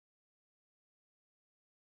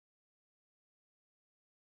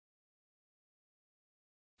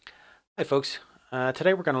Hi folks,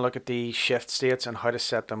 today we're going to look at the shift states and how to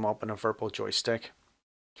set them up in a Virpil joystick.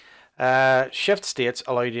 Shift states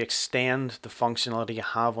allow you to extend the functionality you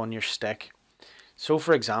have on your stick. So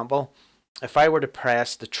for example, if I were to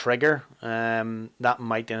press the trigger, that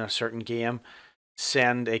might in a certain game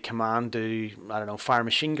send a command to, I don't know, fire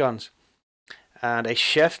machine guns. And a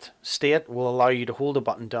shift state will allow you to hold a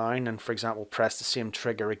button down and, for example, press the same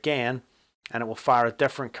trigger again, and it will fire a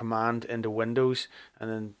different command into Windows,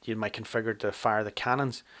 and then you might configure to fire the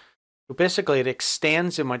cannons. So basically it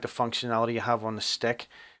extends the amount of functionality you have on the stick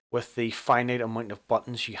with the finite amount of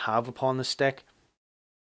buttons you have upon the stick.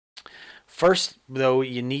 First though,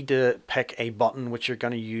 you need to pick a button which you're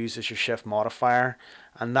going to use as your shift modifier,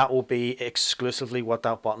 and that will be exclusively what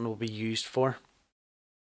that button will be used for.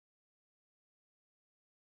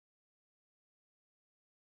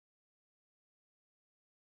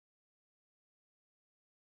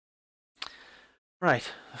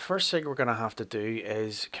 Right, the first thing we're going to have to do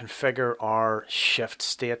is configure our shift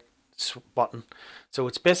state button. So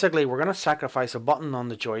it's basically we're going to sacrifice a button on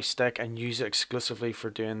the joystick and use it exclusively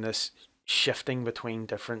for doing this shifting between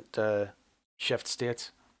different shift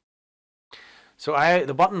states. So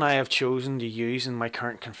the button I have chosen to use in my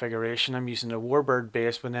current configuration, I'm using a Warbird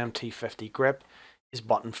base with an MT50 grip, is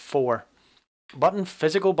button 4.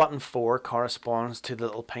 Physical button 4 corresponds to the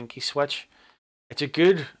little pinky switch. It's a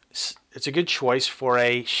good choice for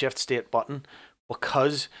a shift state button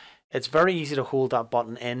because it's very easy to hold that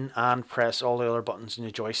button in and press all the other buttons in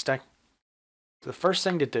your joystick. So the first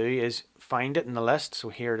thing to do is find it in the list. So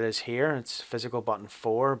here it is here. It's physical button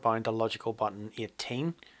 4 bound to logical button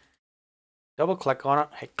 18. Double click on it,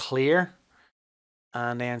 hit clear,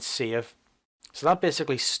 and then save. So that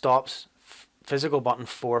basically stops physical button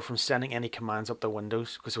 4 from sending any commands up to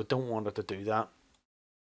Windows because we don't want it to do that.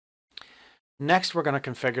 Next, we're going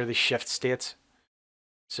to configure the shift states.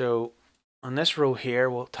 So on this row here,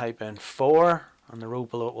 we'll type in 4. On the row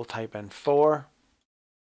below it, we'll type in 4.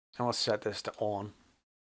 And we'll set this to on.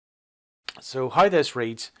 So how this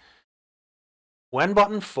reads, when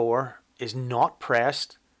button 4 is not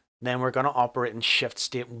pressed, then we're going to operate in shift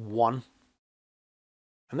state 1.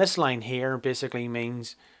 And this line here basically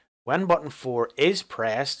means when button 4 is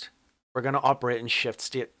pressed, we're going to operate in shift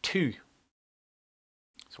state 2.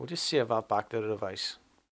 So we'll just save that back to the device.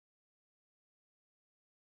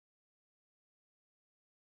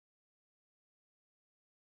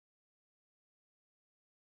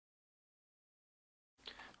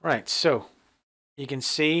 Right, so you can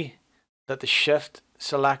see that the shift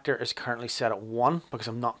selector is currently set at 1 because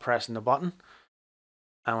I'm not pressing the button.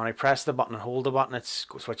 And when I press the button and hold the button, it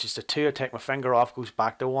switches to 2. I take my finger off, goes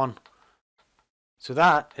back to 1. So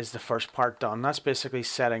that is the first part done. That's basically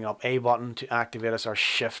setting up a button to activate as our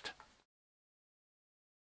shift.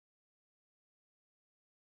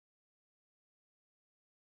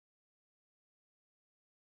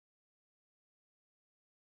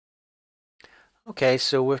 Okay,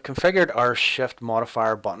 so we've configured our shift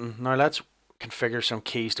modifier button. Now let's configure some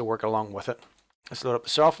keys to work along with it. Let's load up the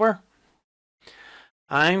software.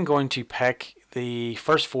 I'm going to pick the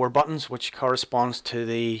first 4 buttons, which corresponds to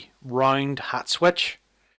the round hat switch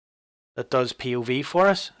that does POV for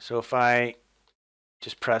us. So if I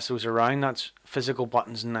just press those around, that's physical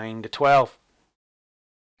buttons 9 to 12.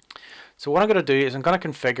 So what I'm going to do is I'm going to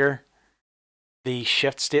configure the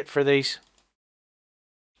shift state for these.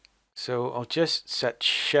 So I'll just set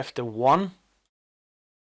shift to 1.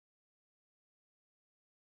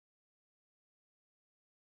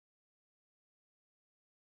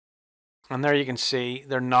 And there you can see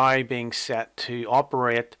they're now being set to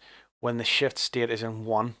operate when the shift state is in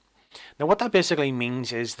 1. Now what that basically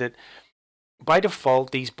means is that by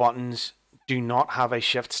default these buttons do not have a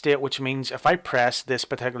shift state, which means if I press this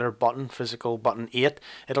particular button, physical button 8,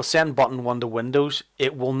 it'll send button 1 to Windows.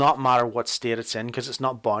 It will not matter what state it's in because it's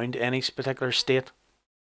not bound to any particular state.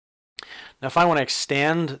 Now if I want to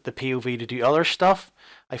extend the POV to do other stuff,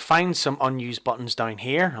 I find some unused buttons down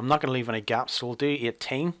here. I'm not going to leave any gaps, so we'll do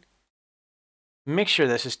 18. Make sure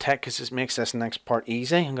this is ticked because this makes this next part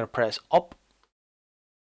easy. I'm going to press up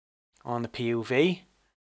on the POV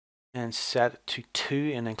and set it to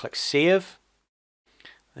 2 and then click save.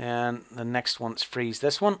 Then the next one's freeze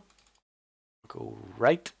this one. Go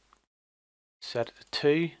right, set it to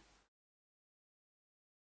 2.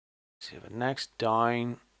 Save it next,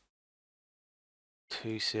 down,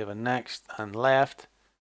 2, save it next, and left.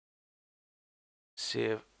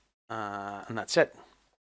 Save, and that's it.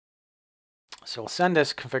 So I'll send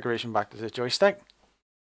this configuration back to the joystick.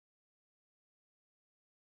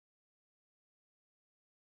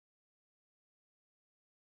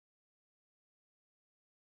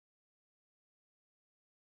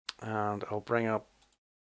 and I'll bring up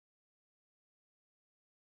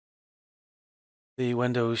the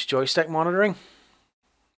Windows joystick monitoring.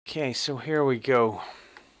 Okay, so here we go.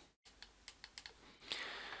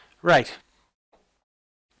 Right,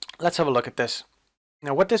 let's have a look at this.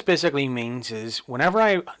 Now what this basically means is whenever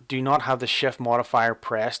I do not have the shift modifier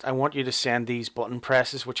pressed, I want you to send these button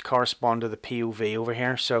presses which correspond to the POV over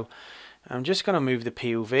here. So I'm just going to move the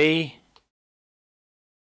POV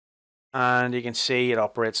and you can see it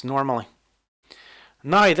operates normally.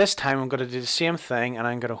 Now this time I'm going to do the same thing and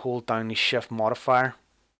I'm going to hold down the shift modifier.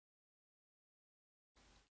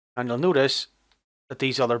 And you'll notice that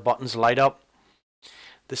these other buttons light up.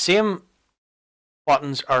 The same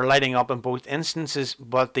buttons are lighting up in both instances,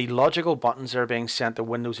 but the logical buttons that are being sent to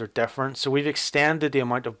Windows are different. So we've extended the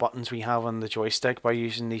amount of buttons we have on the joystick by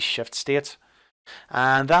using these shift states.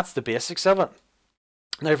 And that's the basics of it.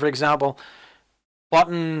 Now, for example,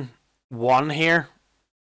 button 1 here,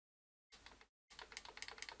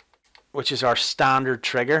 which is our standard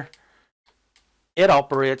trigger, it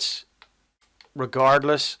operates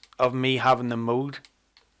regardless of me having the mode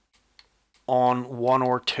on 1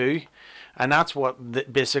 or 2. And that's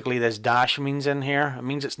what basically this dash means in here. It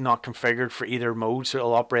means it's not configured for either mode, so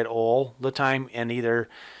it'll operate all the time in either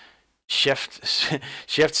shift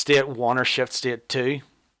state 1 or shift state 2.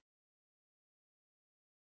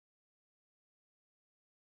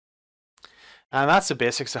 And that's the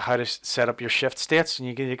basics of how to set up your shift states. And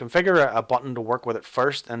you can configure a button to work with it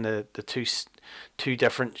first and the two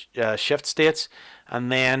different shift states, and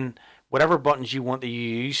then whatever buttons you want to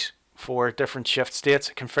use for different shift states,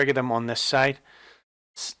 configure them on this side.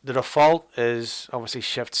 The default is obviously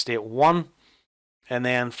shift state 1, and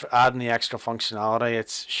then for adding the extra functionality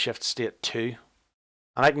it's shift state 2.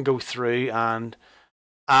 And I can go through and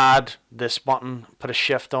add this button, put a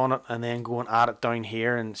shift on it, and then go and add it down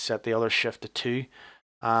here and set the other shift to 2.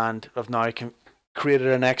 And I've now created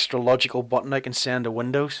an extra logical button I can send to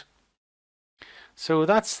Windows. So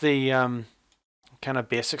that's the kind of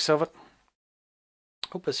basics of it.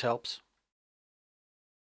 Hope this helps.